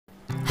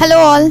Hello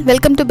all,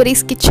 welcome to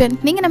Berry's Kitchen.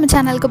 நீங்க நம்ம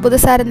சேனலுக்கு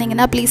புதுசா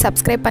இருந்தீங்கன்னா ப்ளீஸ்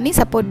சப்ஸ்கிரைப் பண்ணி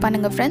சப்போர்ட்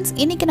பண்ணுங்க फ्रेंड्स.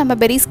 இன்னைக்கு நம்ம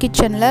Berry's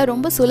Kitchenல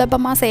ரொம்ப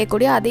சுலபமா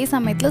செய்யக்கூடிய அதே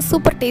சமயத்துல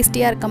சூப்பர்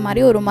டேஸ்டியா இருக்க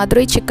மாதிரி ஒரு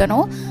மதுரை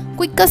சிக்கனும்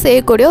குயிக்கா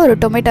செய்யக்கூடிய ஒரு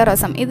டொமேட்டோ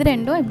ரசம் இது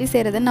ரெண்டும் எப்படி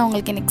செய்யறதுன்னு நான்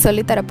உங்களுக்கு இன்னைக்கு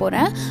சொல்லி தர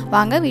போறேன்.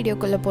 வாங்க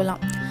வீடியோக்குள்ள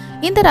போலாம்.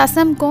 இந்த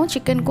ரசம்க்கும்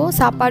சிக்கனுக்கும்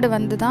சாப்பாடு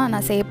வந்து தான்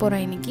நான் செய்ய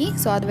போறேன் இன்னைக்கு.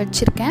 சோ அது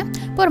வெச்சிருக்கேன்.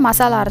 இப்போ ஒரு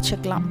மசாலா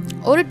அரைச்சுக்கலாம்.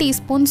 1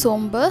 டீஸ்பூன்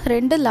சோம்பு,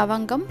 2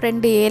 லவங்கம்,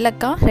 2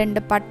 ஏலக்காய்,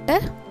 2 பட்டை,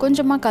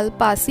 கொஞ்சமா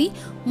கல்பாசி,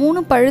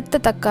 3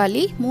 பழுத்த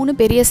தக்காளி, 3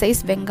 பெரிய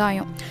சைஸ்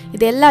வெங்காயம்.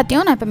 இது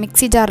எல்லாத்தையும் நான் இப்ப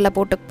மிக்ஸி ஜார்ல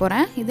போட்டுக்க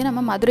போறேன். இது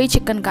நம்ம மதுரை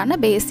சிக்கனுக்கான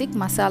பேசிக்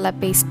மசாலா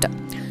பேஸ்ட்.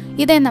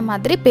 இதை இந்த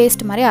மாதிரி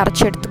பேஸ்ட் மாதிரி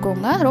அரைச்சு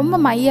எடுத்துக்கோங்க. ரொம்ப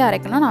மையா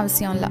அரைக்கணும்னு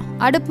அவசியம் இல்லை.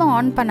 அடுப்பை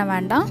ஆன் பண்ண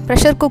வேண்டாம்.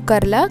 ப்ரெஷர்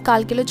குக்கரில்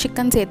 1/4 கிலோ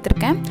சிக்கன்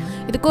சேர்த்துருக்கேன்.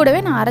 இது கூடவே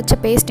நான் அரைச்ச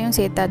பேஸ்ட்டையும்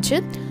சேர்த்தாச்சு.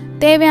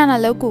 தேவையான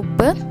அளவுக்கு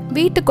உப்பு,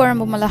 வீட்டு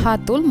குழம்பு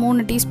மிளகாத்தூள்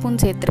 3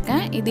 டீஸ்பூன்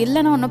சேர்த்துருக்கேன். இது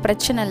இல்லைன்னா ஒன்றும்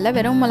பிரச்சனை இல்லை.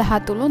 வெறும்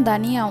மிளகாத்தூளும்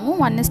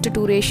தனியாவும்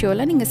 1:2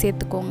 ரேஷியோவில் நீங்கள்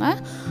சேர்த்துக்கோங்க.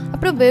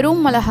 அப்புறம்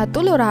வெறும்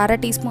மிளகாத்தூள் ஒரு 1/2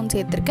 டீஸ்பூன்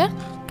சேர்த்துருக்கேன்.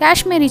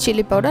 காஷ்மீரி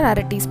சில்லி பவுடர்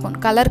 1/2 டீஸ்பூன்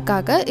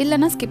கலருக்காக,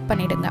 இல்லைன்னா ஸ்கிப்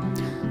பண்ணிவிடுங்க.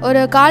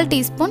 ஒரு 1/4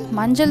 டீஸ்பூன்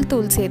மஞ்சள்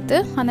தூள் சேர்த்து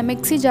அந்த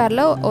மிக்ஸி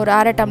ஜாரில் ஒரு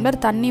 1/2 டம்ளர்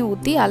தண்ணி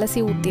ஊற்றி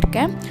அலசி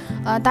ஊற்றிருக்கேன்.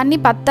 தண்ணி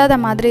பத்தாத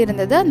மாதிரி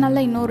இருந்தது,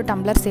 அதனால் இன்னொரு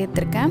டம்ளர்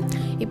சேர்த்துருக்கேன்.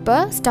 இப்போ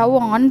ஸ்டவ்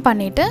ஆன்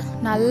பண்ணிவிட்டு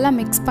நல்லா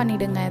மிக்ஸ்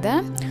பண்ணிவிடுங்க. இதை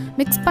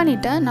மிக்ஸ்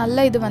பண்ணிவிட்டு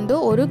நல்லா இது வந்து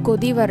ஒரு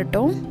கொதி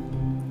வரட்டும்.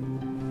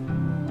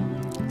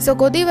 ஸோ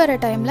கொதி வர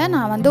டைமில்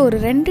நான் வந்து ஒரு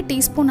 2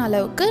 டீஸ்பூன்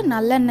அளவுக்கு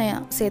நல்லெண்ணெய்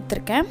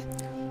சேர்த்துருக்கேன்.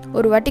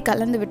 ஒரு வாட்டி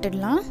கலந்து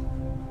விட்டுடலாம்.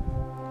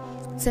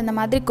 ஸோ இந்த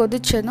மாதிரி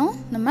கொதிச்சதும்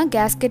நம்ம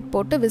கேஸ்கெட்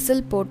போட்டு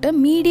விசில் போட்டு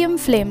மீடியம்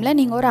ஃப்ளேமில்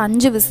நீங்கள் ஒரு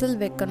 5 விசில்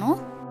வைக்கணும்.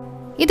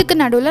 இதுக்கு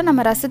நடுவில்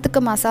நம்ம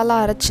ரசத்துக்கு மசாலா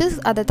அரைச்சி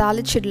அதை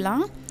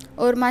தாளிச்சிடலாம்.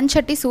 ஒரு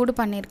மண்சட்டி சூடு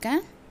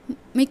பண்ணியிருக்கேன்.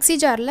 மிக்ஸி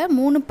ஜாரில்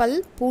 3 பல்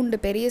பூண்டு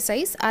பெரிய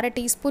சைஸ், 1/2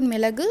 டீஸ்பூன்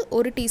மிளகு,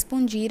 1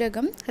 டீஸ்பூன்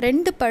ஜீரகம்,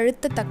 2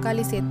 பழுத்த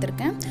தக்காளி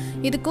சேர்த்துருக்கேன்.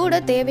 இது கூட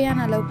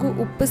தேவையான அளவுக்கு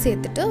உப்பு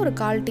சேர்த்துட்டு ஒரு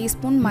 1/4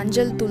 டீஸ்பூன்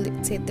மஞ்சள் தூள்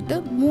சேர்த்துட்டு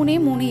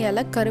 3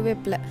 இலை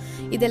கருவேப்பிலை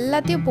இது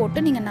எல்லாத்தையும்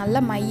போட்டு நீங்கள்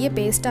நல்லா மைய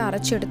பேஸ்ட்டாக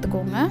அரைச்சி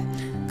எடுத்துக்கோங்க.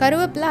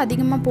 கருவேப்பிலை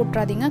அதிகமாக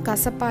போட்டுறாதீங்க,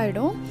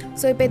 கசப்பாயிடும்.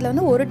 ஸோ இப்போ இதில்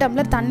வந்து 1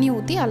 டம்ளர் தண்ணி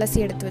ஊற்றி அலசி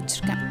எடுத்து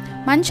வச்சுருக்கேன்.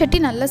 மண் சட்டி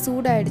நல்லா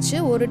சூடாயிடுச்சு.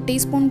 1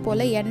 டீஸ்பூன்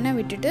போல் எண்ணெய்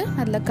விட்டுட்டு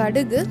அதில்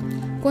கடுகு,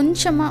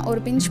 கொஞ்சமாக ஒரு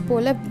பிஞ்ச்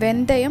போல்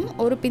வெந்தயம்,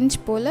 ஒரு பிஞ்ச்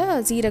போல்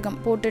சீரகம்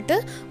போட்டுட்டு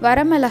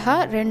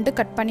வரமிளகாய் 2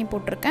 கட் பண்ணி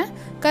போட்டிருக்கேன்.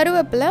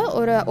 கருவேப்பிலை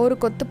ஒரு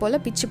கொத்து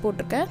போல் பிச்சு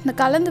போட்டிருக்கேன். இந்த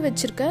கலந்து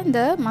வச்சுருக்க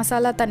இந்த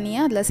மசாலா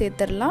தண்ணியை அதில்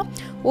சேர்த்துடலாம்.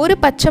 ஒரு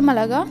பச்சை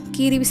மிளகாய்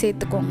கீரி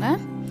சேர்த்துக்கோங்க.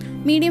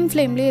 மீடியம்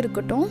ஃப்ளேம்லேயே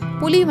இருக்கட்டும்.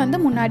 புளி வந்து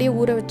முன்னாடியே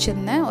ஊற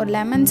வச்சுருந்தேன். ஒரு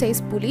லெமன்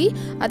சைஸ் புளி,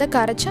 அதை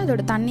கரைச்சி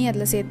அதோட தண்ணி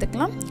அதில்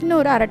சேர்த்துக்கலாம். இன்னும்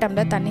ஒரு 1/2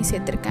 டம்ளர் தண்ணி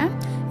சேர்த்துருக்கேன்.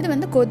 இது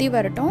வந்து கொதி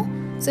வரட்டும்.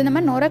 ஸோ இந்த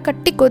மாதிரி நுர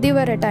கட்டி கொதி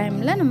வர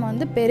டைமில் நம்ம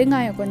வந்து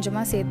பெருங்காயம்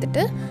கொஞ்சமாக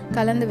சேர்த்துட்டு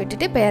கலந்து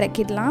விட்டுட்டு இப்போ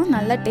இறக்கிடலாம்.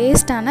 நல்லா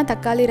டேஸ்ட்டான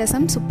தக்காளி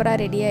ரசம்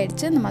சூப்பராக ரெடி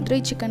ஆகிடுச்சு. இந்த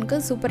மதுரை சிக்கனுக்கு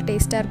சூப்பர்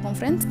டேஸ்ட்டாக இருக்கும்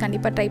ஃப்ரெண்ட்ஸ்.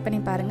 கண்டிப்பாக ட்ரை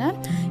பண்ணி பாருங்கள்.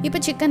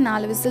 இப்போ சிக்கன்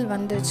 4 விசில்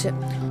வந்துருச்சு.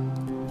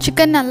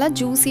 சிக்கன் நல்லா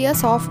ஜூஸியாக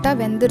சாஃப்டாக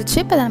வெந்துருச்சு.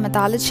 இப்போ அதை நம்ம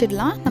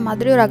தாளிச்சிடலாம். இந்த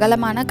மாதிரி ஒரு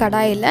அகலமான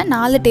கடாயில்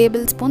 4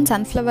 table spoon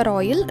sunflower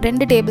oil,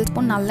 2 table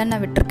spoon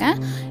நல்லெண்ணெய் விட்டுருக்கேன்.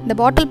 இந்த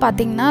பாட்டில்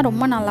பார்த்திங்கன்னா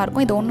ரொம்ப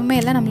நல்லாயிருக்கும். இது ஒன்றுமே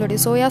இல்லை, நம்மளுடைய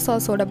சோயா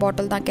சாஸோட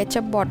பாட்டில் தான்,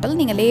 கெச்சப் பாட்டில்.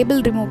 நீங்கள்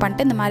லேபிள் ரிமூவ்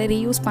பண்ணிட்டு இந்த மாதிரி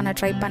ரீயூஸ் பண்ண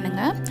ட்ரை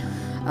பண்ணுங்கள்.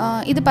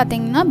 இது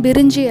பார்த்திங்கன்னா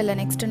பிரிஞ்சி இலை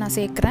நெக்ஸ்ட்டு நான்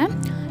சேர்க்குறேன்.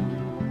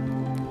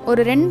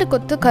 ஒரு 2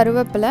 கொத்து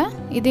கருவேப்பிலை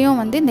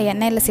இதையும் வந்து இந்த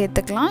எண்ணெயில்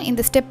சேர்த்துக்கலாம்.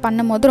 இந்த ஸ்டெப்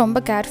பண்ணும்போது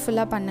ரொம்ப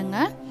கேர்ஃபுல்லாக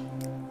பண்ணுங்கள்.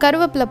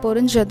 கருவேப்பிலை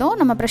பொரிஞ்சதும்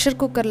நம்ம ப்ரெஷர்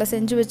குக்கரில்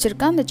செஞ்சு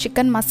வச்சுருக்க அந்த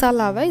சிக்கன்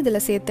மசாலாவை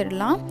இதில்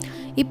சேர்த்துடலாம்.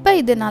 இப்போ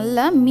இது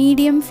நல்லா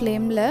மீடியம்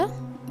ஃப்ளேமில்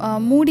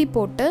மூடி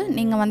போட்டு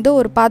நீங்கள் வந்து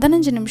ஒரு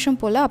 15 நிமிஷம்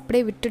போல்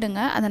அப்படியே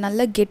விட்டுடுங்க. அது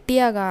நல்லா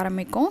கெட்டியாக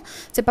ஆரம்பிக்கும்.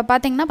 ஸோ இப்போ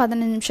பார்த்தீங்கன்னா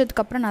 15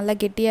 நிமிஷத்துக்கு அப்புறம் நல்லா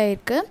கெட்டியாக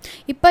இருக்குது.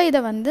 இப்போ இதை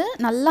வந்து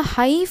நல்லா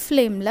ஹை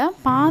ஃப்ளேமில்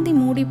பாதி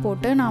மூடி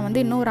போட்டு நான்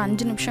வந்து இன்னும் ஒரு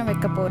 5 நிமிஷம்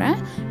வைக்க போகிறேன்.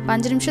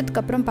 5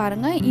 நிமிஷத்துக்கு அப்புறம்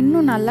பாருங்கள்,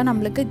 இன்னும் நல்லா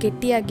நம்மளுக்கு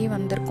கெட்டியாகி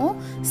வந்திருக்கும்.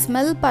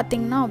 ஸ்மெல்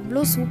பார்த்திங்கன்னா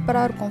அவ்வளோ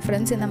சூப்பராக இருக்கும்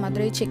ஃப்ரெண்ட்ஸ் இந்த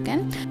மதுரை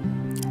சிக்கன்.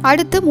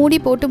 அடுத்து மூடி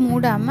போட்டு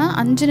மூடாமல்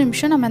 5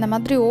 நிமிஷம் நம்ம இந்த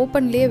மாதிரி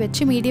ஓப்பன்லேயே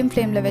வச்சு மீடியம்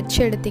ஃப்ளேமில் வச்சு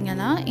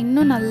எடுத்திங்கன்னா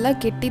இன்னும் நல்லா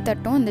கெட்டி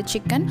தட்டும் இந்த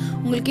சிக்கன்.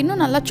 உங்களுக்கு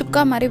இன்னும் நல்லா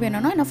சுக்கா மாதிரி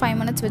வேணும்னா இன்னும் 5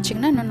 மினிட்ஸ்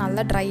வச்சிங்கன்னா இன்னும்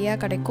நல்லா ட்ரையாக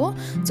கிடைக்கும்.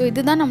 ஸோ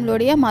இதுதான்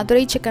நம்மளுடைய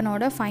மதுரை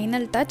சிக்கனோட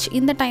ஃபைனல் டச்.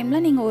 இந்த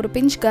டைமில் நீங்கள் ஒரு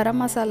பிஞ்ச் கரம்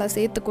மசாலா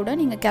சேர்த்து கூட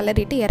நீங்கள்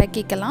கிளறிட்டு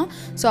இறக்கிக்கலாம்.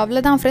 ஸோ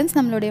அவ்வளோதான் ஃப்ரெண்ட்ஸ்,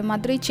 நம்மளுடைய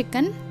மதுரை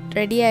சிக்கன்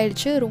ரெடி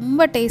ஆகிடுச்சு.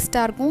 ரொம்ப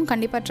டேஸ்ட்டாக இருக்கும்.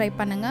 கண்டிப்பாக ட்ரை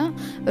பண்ணுங்கள்.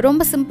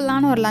 ரொம்ப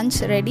சிம்பிளான ஒரு lunch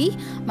ready.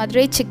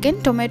 Madurai chicken,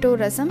 tomato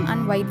rasam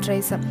and white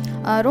rice.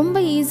 ரொம்ப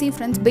ஈஸி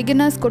ஃப்ரெண்ட்ஸ்,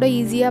 பிகினர்ஸ் கூட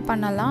ஈஸியாக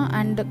பண்ணலாம்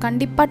அண்ட்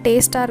கண்டிப்பாக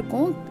டேஸ்ட்டாக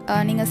இருக்கும்.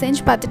 நீங்கள்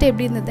செஞ்சு பார்த்துட்டு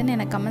எப்படி இருந்ததுன்னு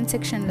எனக்கு கமெண்ட்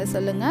செக்ஷனில்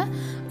சொல்லுங்கள்.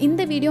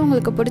 இந்த வீடியோ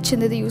உங்களுக்கு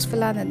பிடிச்சிருந்தது,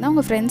 யூஸ்ஃபுல்லாக இருந்ததுன்னா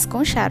உங்கள்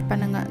ஃப்ரெண்ட்ஸ்க்கும் ஷேர்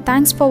பண்ணுங்கள்.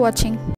 தேங்க்ஸ் ஃபார் வாட்சிங்.